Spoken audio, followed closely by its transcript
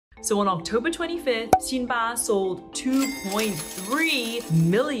So on October 25th, Xinba sold 2.3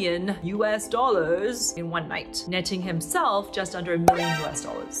 million US dollars in one night, netting himself just under $1 million US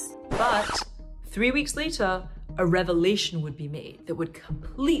dollars. But 3 weeks later, a revelation would be made that would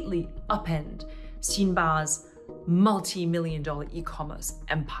completely upend Xinba's multi-million-dollar e-commerce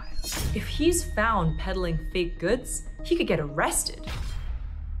empire. If he's found peddling fake goods, he could get arrested.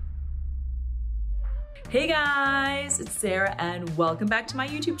 Hey guys, it's Sarah and welcome back to my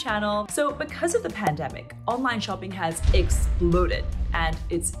YouTube channel. So because of the pandemic, online shopping has exploded and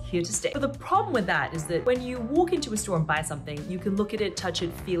it's here to stay. But the problem with that is that when you walk into a store and buy something, you can look at it, touch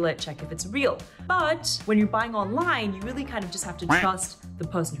it, feel it, check if it's real. But when you're buying online, you really kind of just have to trust the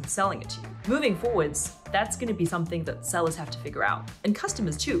person who's selling it to you. Moving forwards, that's going to be something that sellers have to figure out, and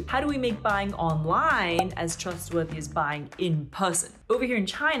customers too. How do we make buying online as trustworthy as buying in person? Over here in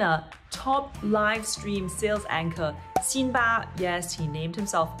China, top live stream sales anchor Xinba, yes, he named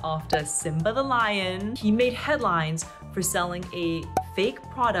himself after Simba the lion. He made headlines for selling a fake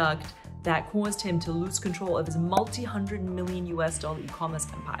product that caused him to lose control of his multi-hundred million US dollar e-commerce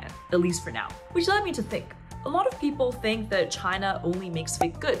empire, at least for now. Which led me to think, a lot of people think that China only makes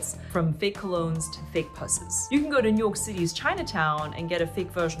fake goods, from fake colognes to fake purses. You can go to New York City's Chinatown and get a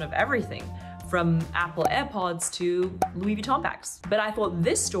fake version of everything, from Apple AirPods to Louis Vuitton bags. But I thought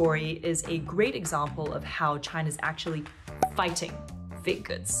this story is a great example of how China's actually fighting fake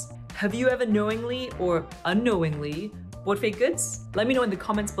goods. Have you ever knowingly or unknowingly bought fake goods? Let me know in the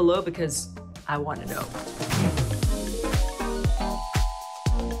comments below because I want to know.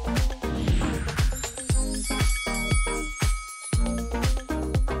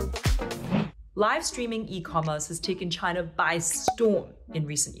 Live streaming e-commerce has taken China by storm in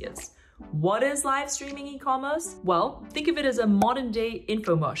recent years. What is live streaming e-commerce? Well, think of it as a modern day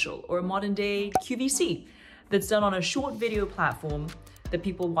infomercial or a modern day QVC that's done on a short video platform that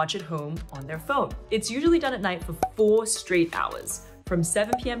people watch at home on their phone. It's usually done at night for 4 straight hours, from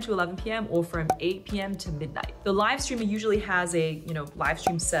 7 p.m. to 11 p.m. or from 8 p.m. to midnight. The live streamer usually has a live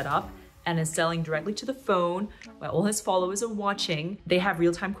stream setup and is selling directly to the phone while all his followers are watching. They have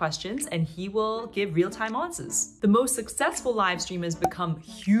real-time questions and he will give real-time answers. The most successful live streamers become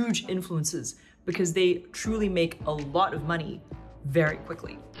huge influencers because they truly make a lot of money very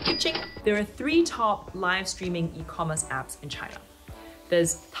quickly. There are 3 top live streaming e-commerce apps in China.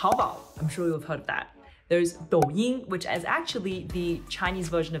 There's Taobao, I'm sure you've heard of that. There's Douyin, which is actually the Chinese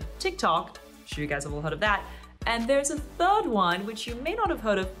version of TikTok. I'm sure you guys have all heard of that. And there's a third one, which you may not have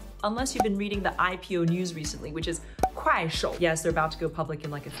heard of unless you've been reading the IPO news recently, which is Kuaishou. Yes, they're about to go public in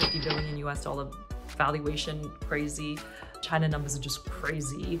like a 50 billion US dollar valuation. Crazy. China numbers are just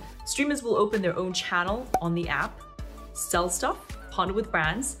crazy. Streamers will open their own channel on the app, sell stuff, partner with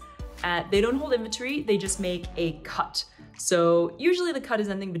brands. They don't hold inventory, they just make a cut. So usually the cut is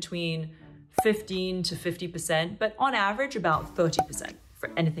anything between 15 to 50%, but on average about 30% for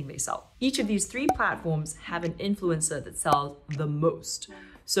anything they sell. Each of these 3 platforms have an influencer that sells the most.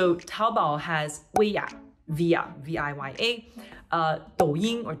 So Taobao has wechat, V-I-Y-A.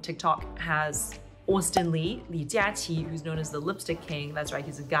 Douyin or TikTok has Austin Li Jiaqi, who's known as the lipstick king. That's right,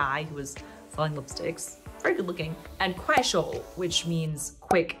 he's a guy who was selling lipsticks. Very good looking. And Kuaishou, which means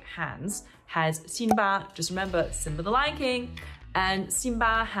quick hands, has Xinba, just remember Simba the Lion King, and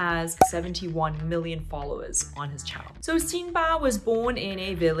Xinba has 71 million followers on his channel. So Xinba was born in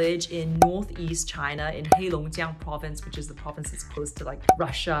a village in northeast China in Heilongjiang province, which is the province that's close to like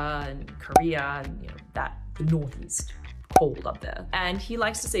Russia and Korea and the northeast. Cold up there. And he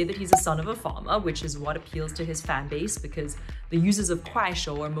likes to say that he's a son of a farmer, which is what appeals to his fan base because the users of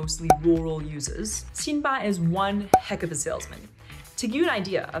Kuaishou are mostly rural users. Xinba is one heck of a salesman. To give you an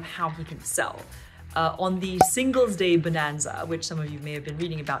idea of how he can sell, on the Singles Day Bonanza, which some of you may have been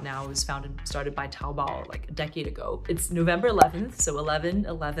reading about now, was started by Taobao like a decade ago. It's November 11th, so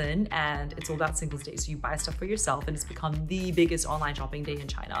 11/11, and it's all about Singles Day. So you buy stuff for yourself, and it's become the biggest online shopping day in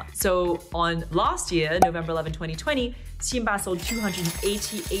China. So on last year, November 11, 2020, Xinba sold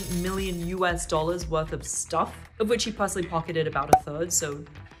 288 million US dollars worth of stuff, of which he personally pocketed about a third. So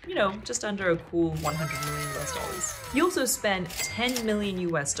just under a cool 100 million US dollars. He also spent 10 million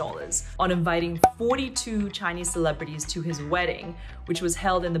US dollars on inviting 42 Chinese celebrities to his wedding, which was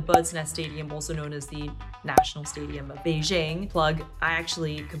held in the Bird's Nest Stadium, also known as the National Stadium of Beijing. Plug, I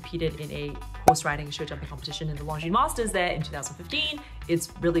actually competed in a horse riding show jumping competition in the Longines Masters there in 2015. It's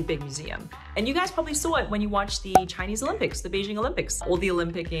a really big museum. And you guys probably saw it when you watched the Chinese Olympics, the Beijing Olympics. All the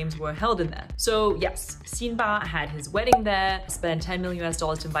Olympic Games were held in there. So yes, Xinba had his wedding there, spent 10 million US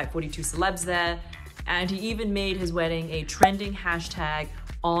dollars to invite 42 celebs there. And he even made his wedding a trending hashtag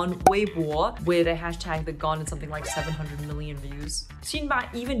on Weibo, with a hashtag that garnered something like 700 million views.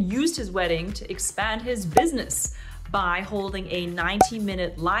 Xinba even used his wedding to expand his business by holding a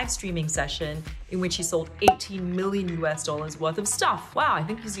 90-minute live streaming session in which he sold $18 million worth of stuff. Wow, I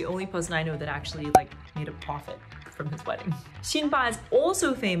think he's the only person I know that actually made a profit from his wedding. Xinba is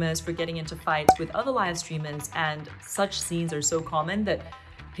also famous for getting into fights with other live streamers, and such scenes are so common that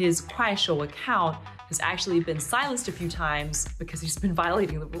his Kuaishou account has actually been silenced a few times because he's been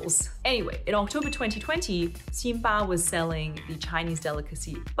violating the rules. Anyway, in October 2020, Xinba was selling the Chinese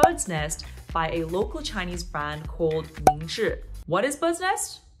delicacy bird's nest by a local Chinese brand called Mingzhi. What is bird's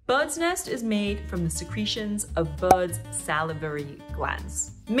nest? Bird's nest is made from the secretions of birds' salivary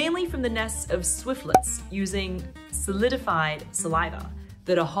glands, mainly from the nests of swiftlets, using solidified saliva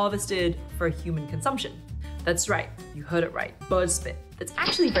that are harvested for human consumption. That's right, you heard it right, bird spit. It's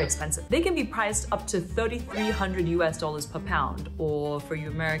actually very expensive. They can be priced up to $3,300 per pound, or for you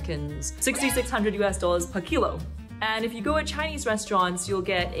Americans, $6,600 per kilo. And if you go at Chinese restaurants, you'll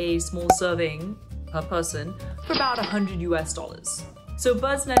get a small serving per person for about $100. So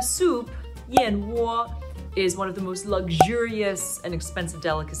bird's nest soup, yanwo, is one of the most luxurious and expensive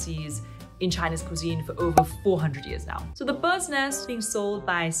delicacies in China's cuisine for over 400 years now. So the bird's nest being sold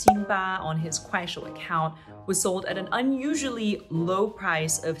by Xinba on his Kuaishou account was sold at an unusually low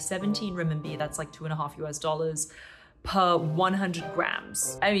price of 17 renminbi, that's like $2.50 per 100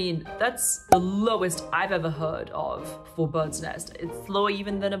 grams. I mean, that's the lowest I've ever heard of for bird's nest. It's lower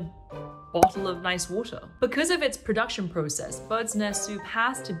even than a bottle of nice water. Because of its production process, bird's nest soup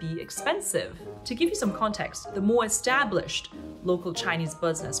has to be expensive. To give you some context, the more established local Chinese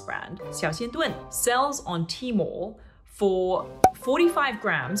bird's nest brand, Xiaoxiandun, sells on Tmall for 45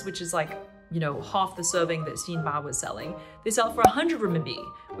 grams, which is half the serving that Xinba was selling. They sell for 100 renminbi,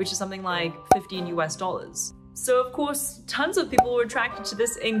 which is something like $15. So of course, tons of people were attracted to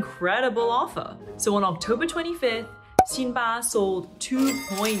this incredible offer. So on October 25th, Xinba sold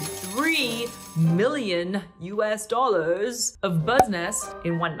 $2.3 million of bird's nest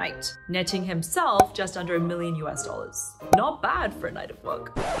in one night, netting himself just under $1 million. Not bad for a night of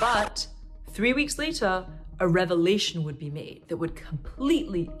work. But 3 weeks later, a revelation would be made that would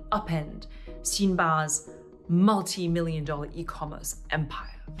completely upend Xinba's multi-million-dollar e-commerce empire.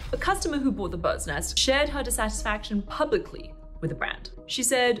 A customer who bought the bird's nest shared her dissatisfaction publicly with the brand. She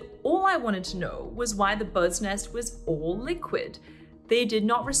said, "All I wanted to know was why the bird's nest was all liquid. They did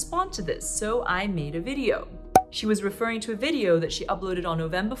not respond to this, so I made a video." She was referring to a video that she uploaded on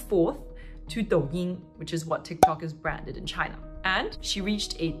November 4th to Douyin, which is what TikTok is branded in China. And she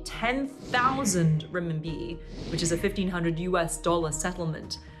reached a 10,000 renminbi, which is a $1,500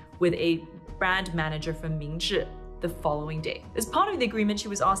 settlement, with a brand manager from Mingzhi the following day. As part of the agreement, she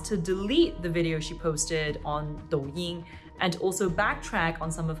was asked to delete the video she posted on Douyin and also backtrack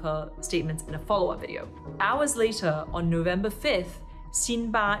on some of her statements in a follow-up video. Hours later, on November 5th,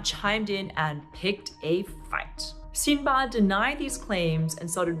 Xinba chimed in and picked a fight. Xinba denied these claims and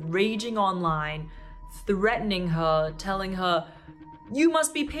started raging online, threatening her, telling her, "You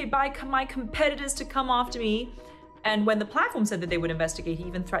must be paid by my competitors to come after me." And when the platform said that they would investigate, he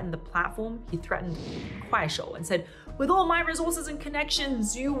even threatened the platform. He threatened Kuaishou and said, "With all my resources and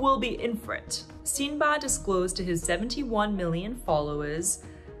connections, you will be in for it." Xinba disclosed to his 71 million followers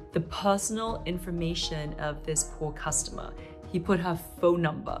the personal information of this poor customer. He put her phone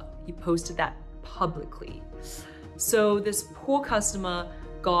number. He posted that publicly. So this poor customer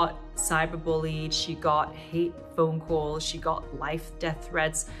got cyberbullied, she got hate phone calls, she got life-death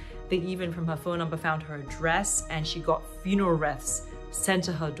threats. They even, from her phone number, found her address, and she got funeral wreaths sent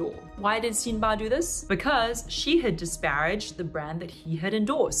to her door. Why did Xinba do this? Because she had disparaged the brand that he had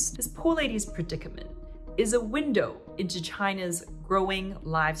endorsed. This poor lady's predicament is a window into China's growing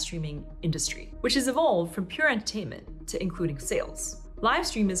live streaming industry, which has evolved from pure entertainment to including sales. Live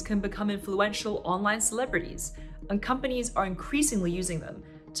streamers can become influential online celebrities, and companies are increasingly using them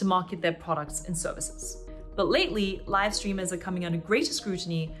to market their products and services. But lately, live streamers are coming under greater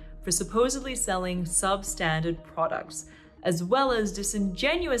scrutiny for supposedly selling substandard products, as well as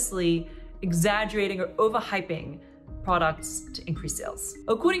disingenuously exaggerating or overhyping products to increase sales.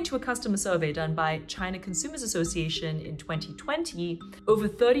 According to a customer survey done by China Consumers Association in 2020, over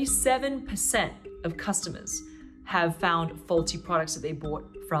 37% of customers have found faulty products that they bought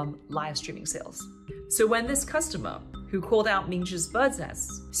from live streaming sales. So when this customer, who called out Mingzhi's bird's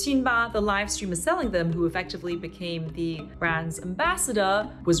nests, Xinba, the live streamer selling them, who effectively became the brand's ambassador,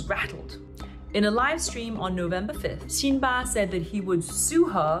 was rattled. In a live stream on November 5th, Xinba said that he would sue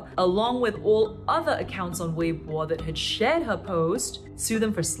her along with all other accounts on Weibo that had shared her post, sue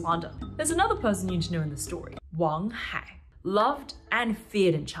them for slander. There's another person you need to know in the story, Wang Hai. Loved and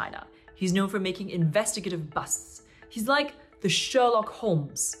feared in China. He's known for making investigative busts. He's like the Sherlock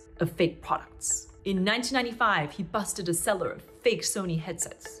Holmes of fake products. In 1995, he busted a seller of fake Sony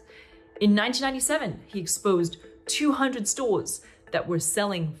headsets. In 1997, he exposed 200 stores that were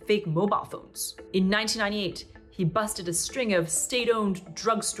selling fake mobile phones. In 1998, he busted a string of state-owned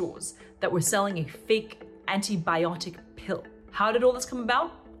drugstores that were selling a fake antibiotic pill. How did all this come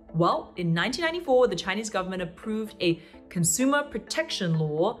about? Well, in 1994, the Chinese government approved a consumer protection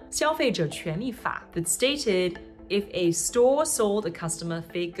law, 消费者权利法, that stated if a store sold a customer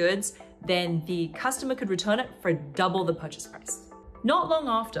fake goods, then the customer could return it for double the purchase price. Not long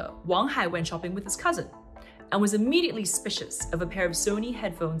after, Wang Hai went shopping with his cousin and was immediately suspicious of a pair of Sony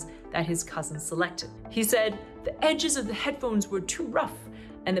headphones that his cousin selected. He said the edges of the headphones were too rough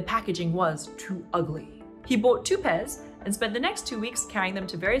and the packaging was too ugly. He bought 2 pairs and spent the next 2 weeks carrying them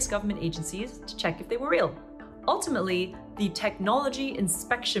to various government agencies to check if they were real. Ultimately, the Technology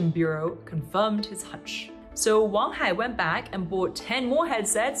Inspection Bureau confirmed his hunch. So Wang Hai went back and bought 10 more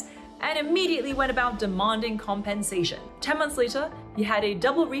headsets and immediately went about demanding compensation. 10 months later, he had a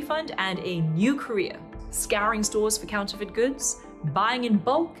double refund and a new career, scouring stores for counterfeit goods, buying in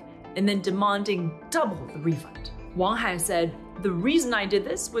bulk, and then demanding double the refund. Wang Hai said, "The reason I did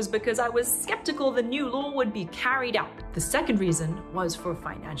this was because I was skeptical the new law would be carried out. The second reason was for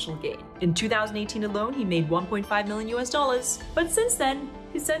financial gain." In 2018 alone, he made $1.5 million. But since then,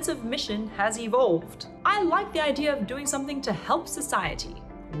 his sense of mission has evolved. "I like the idea of doing something to help society,"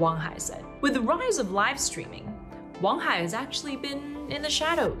 Wang Hai said. With the rise of live streaming, Wang Hai has actually been in the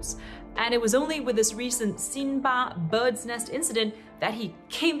shadows. And it was only with this recent Xinba bird's nest incident that he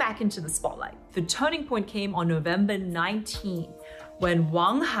came back into the spotlight. The turning point came on November 19, when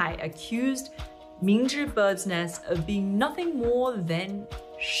Wang Hai accused Mingzhi bird's nest of being nothing more than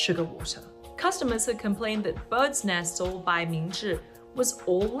sugar water. Customers had complained that bird's nest sold by Mingzhi was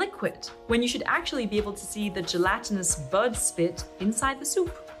all liquid, when you should actually be able to see the gelatinous bird spit inside the soup.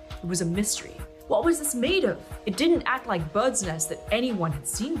 It was a mystery. What was this made of? It didn't act like bird's nest that anyone had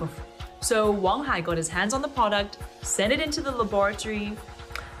seen before. So Wang Hai got his hands on the product, sent it into the laboratory,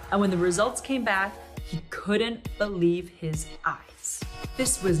 and when the results came back, he couldn't believe his eyes.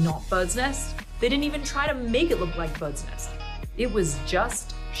 This was not bird's nest. They didn't even try to make it look like bird's nest. It was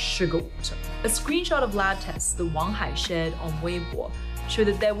just sugar water. A screenshot of lab tests that Wang Hai shared on Weibo showed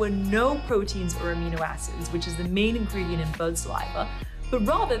that there were no proteins or amino acids, which is the main ingredient in bird saliva, but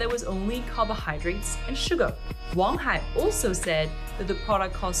rather there was only carbohydrates and sugar. Wang Hai also said that the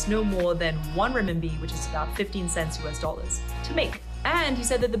product costs no more than 1 renminbi, which is about 15 cents US, to make. And he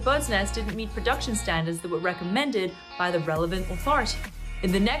said that the bird's nest didn't meet production standards that were recommended by the relevant authority.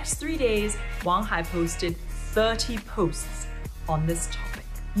 In the next 3 days, Wang Hai posted 30 posts on this topic.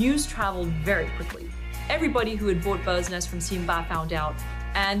 News traveled very quickly. Everybody who had bought bird's nest from Xinba found out,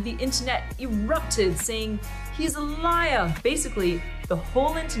 and the internet erupted saying he's a liar. Basically, the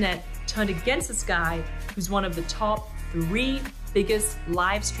whole internet turned against this guy who's one of the top 3 biggest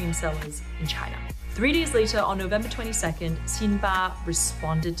live stream sellers in China. 3 days later, on November 22nd, Xinba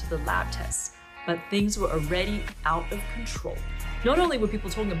responded to the lab tests, but things were already out of control. Not only were people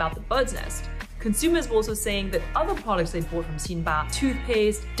talking about the bird's nest, consumers were also saying that other products they bought from Xinba,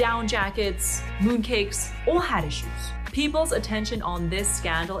 toothpaste, down jackets, mooncakes, all had issues. People's attention on this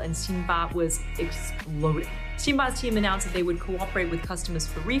scandal and Xinba was exploding. Xinba's team announced that they would cooperate with customers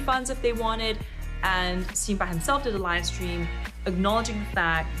for refunds if they wanted, and Xinba himself did a live stream acknowledging the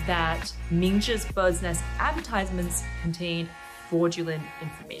fact that Mingzhi's bird's nest advertisements contained fraudulent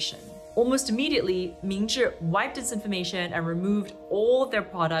information. Almost immediately, Mingzhi wiped its information and removed all of their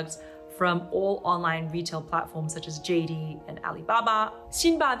products from all online retail platforms such as JD and Alibaba.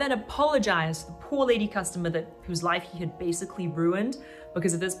 Xinba then apologized to the poor lady customer whose life he had basically ruined,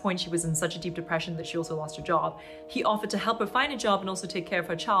 because at this point she was in such a deep depression that she also lost her job. He offered to help her find a job and also take care of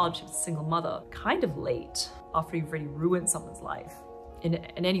her child. She was a single mother. Kind of late, after you've already ruined someone's life. In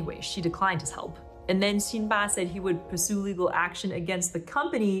any way, she declined his help. And then Xinba said he would pursue legal action against the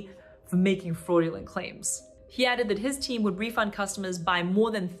company for making fraudulent claims. He added that his team would refund customers by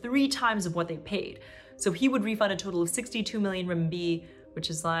more than 3 times of what they paid. So he would refund a total of 62 million RMB, which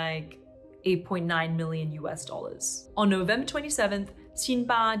is like $8.9 million US. On November 27th,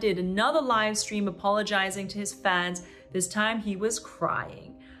 Xinba did another live stream apologizing to his fans. This time he was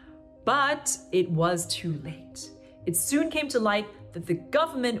crying. But it was too late. It soon came to light that the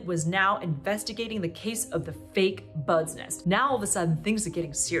government was now investigating the case of the fake bird's nest. Now all of a sudden things are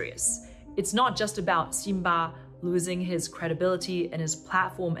getting serious. it's not just about Xinba losing his credibility and his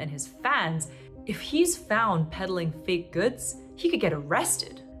platform and his fans. If he's found peddling fake goods, he could get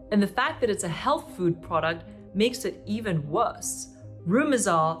arrested. And the fact that it's a health food product makes it even worse. Rumors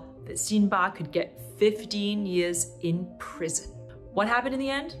are that Xinba could get 15 years in prison. What happened in the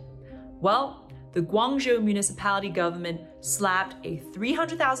end? Well, the Guangzhou municipality government slapped a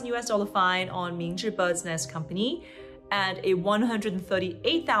 $300,000 fine on Mingzhi Bird's Nest Company and a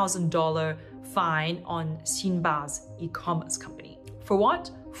 $138,000 fine on Xinba's e-commerce company. For what?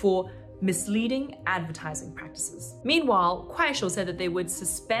 For misleading advertising practices. Meanwhile, Kuaishou said that they would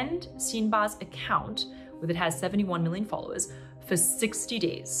suspend Xinba's account, where it has 71 million followers, for 60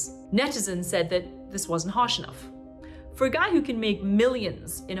 days. Netizens said that this wasn't harsh enough. For a guy who can make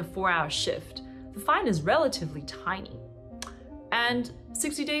millions in a 4-hour shift, the fine is relatively tiny. And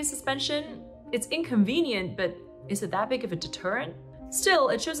 60 days suspension, it's inconvenient, but is it that big of a deterrent? Still,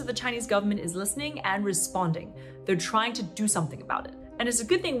 it shows that the Chinese government is listening and responding. They're trying to do something about it. And it's a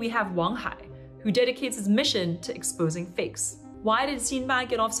good thing we have Wang Hai, who dedicates his mission to exposing fakes. Why did Xinba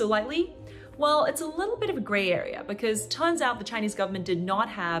get off so lightly? Well, it's a little bit of a gray area because turns out the Chinese government did not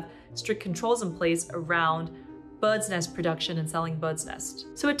have strict controls in place around bird's nest production and selling bird's nest.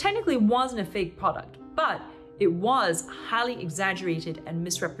 So it technically wasn't a fake product, but it was highly exaggerated and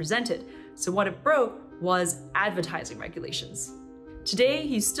misrepresented. So what it broke was advertising regulations. Today,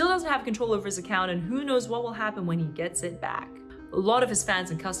 he still doesn't have control over his account, and who knows what will happen when he gets it back. A lot of his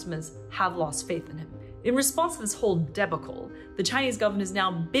fans and customers have lost faith in him. In response to this whole debacle, the Chinese government is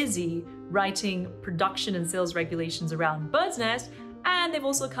now busy writing production and sales regulations around bird's nest, and they've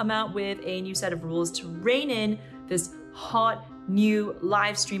also come out with a new set of rules to rein in this hot, new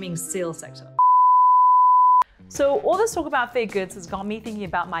live streaming sales sector. So all this talk about fake goods has got me thinking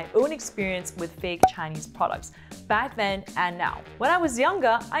about my own experience with fake Chinese products, back then and now. When I was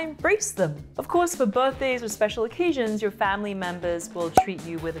younger, I embraced them. Of course, for birthdays or special occasions, your family members will treat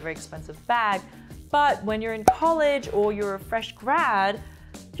you with a very expensive bag. But when you're in college or you're a fresh grad,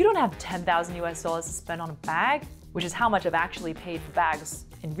 you don't have $10,000 to spend on a bag, which is how much I've actually paid for bags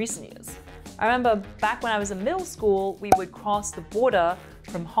in recent years. I remember back when I was in middle school, we would cross the border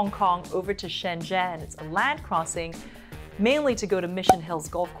from Hong Kong over to Shenzhen. It's a land crossing, mainly to go to Mission Hills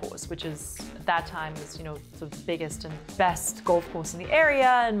Golf Course, which is at that time was, sort of the biggest and best golf course in the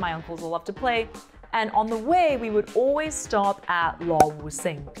area, and my uncles all loved to play. And on the way, we would always stop at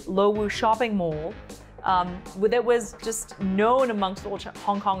Lowu Shopping Mall. That was just known amongst all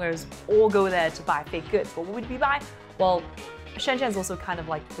Hong Kongers, all go there to buy fake goods. But what would we buy? Well, Shenzhen is also kind of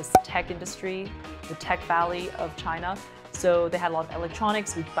like this tech industry, the tech valley of China. So they had a lot of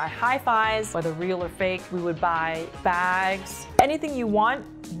electronics. We'd buy hi-fis, whether real or fake. We would buy bags. Anything you want,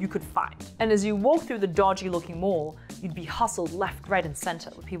 you could find. And as you walk through the dodgy looking mall, you'd be hustled left, right, and center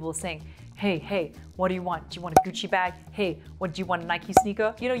with people saying, hey, what do you want? Do you want a Gucci bag? Hey, what do you want, a Nike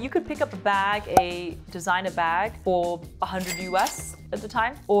sneaker? You could pick up a bag, a designer bag for 100 US at the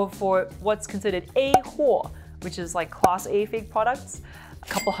time, or for what's considered A Huo, which is like class A fake products, a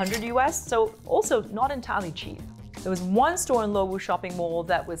couple hundred US, so also not entirely cheap. There was one store in Lowu Shopping Mall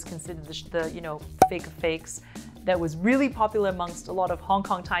that was considered the fake of fakes, that was really popular amongst a lot of Hong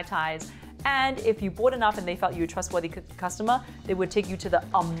Kong Tai-Tais. And if you bought enough and they felt you were a trustworthy customer, they would take you to the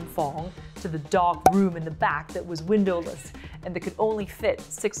fong, to the dark room in the back that was windowless and that could only fit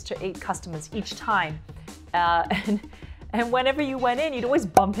 6 to 8 customers each time. And whenever you went in, you'd always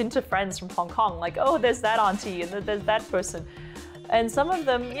bump into friends from Hong Kong, like, oh, there's that auntie and there's that person. And some of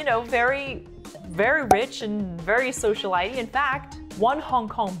them, very, very rich and very socialite. In fact, one Hong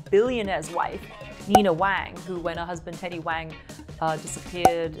Kong billionaire's wife, Nina Wang, who when her husband Teddy Wang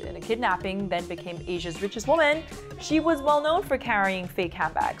disappeared in a kidnapping, then became Asia's richest woman, she was well known for carrying fake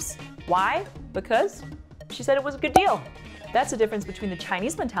handbags. Why? Because she said it was a good deal. That's the difference between the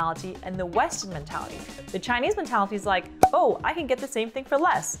Chinese mentality and the Western mentality. The Chinese mentality is like, oh, I can get the same thing for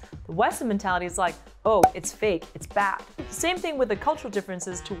less. The Western mentality is like, oh, it's fake, it's bad. Same thing with the cultural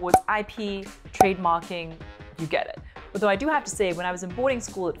differences towards IP, trademarking, you get it. Although I do have to say, when I was in boarding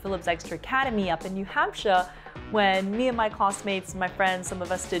school at Phillips Exeter Academy up in New Hampshire, when me and my classmates and my friends, some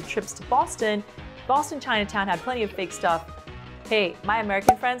of us did trips to Boston, Chinatown had plenty of fake stuff. Hey, my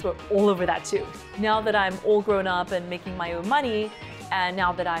American friends were all over that too. Now that I'm all grown up and making my own money, and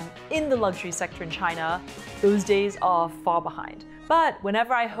now that I'm in the luxury sector in China, those days are far behind. But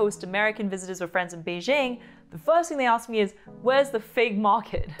whenever I host American visitors or friends in Beijing, the first thing they ask me is, where's the fake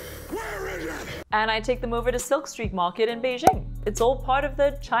market? Where is it? And I take them over to Silk Street Market in Beijing. It's all part of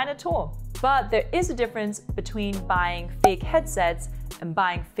the China tour. But there is a difference between buying fake headsets and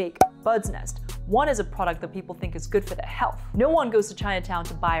buying fake bird's nest. One is a product that people think is good for their health. No one goes to Chinatown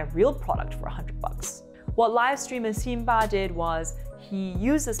to buy a real product for $100. What live streamer Xinba did was he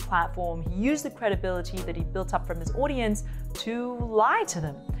used this platform, he used the credibility that he built up from his audience to lie to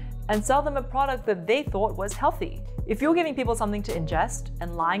them and sell them a product that they thought was healthy. If you're giving people something to ingest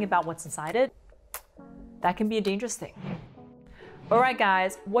and lying about what's inside it, that can be a dangerous thing. Alright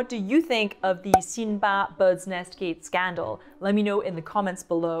guys, what do you think of the Xinba Bird's Nest Gate scandal? Let me know in the comments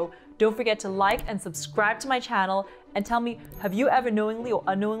below. Don't forget to like and subscribe to my channel and tell me, have you ever knowingly or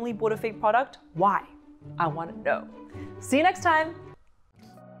unknowingly bought a fake product? Why? I want to know. See you next time!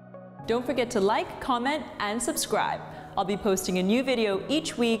 Don't forget to like, comment, and subscribe. I'll be posting a new video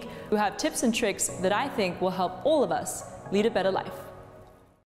each week who have tips and tricks that I think will help all of us lead a better life.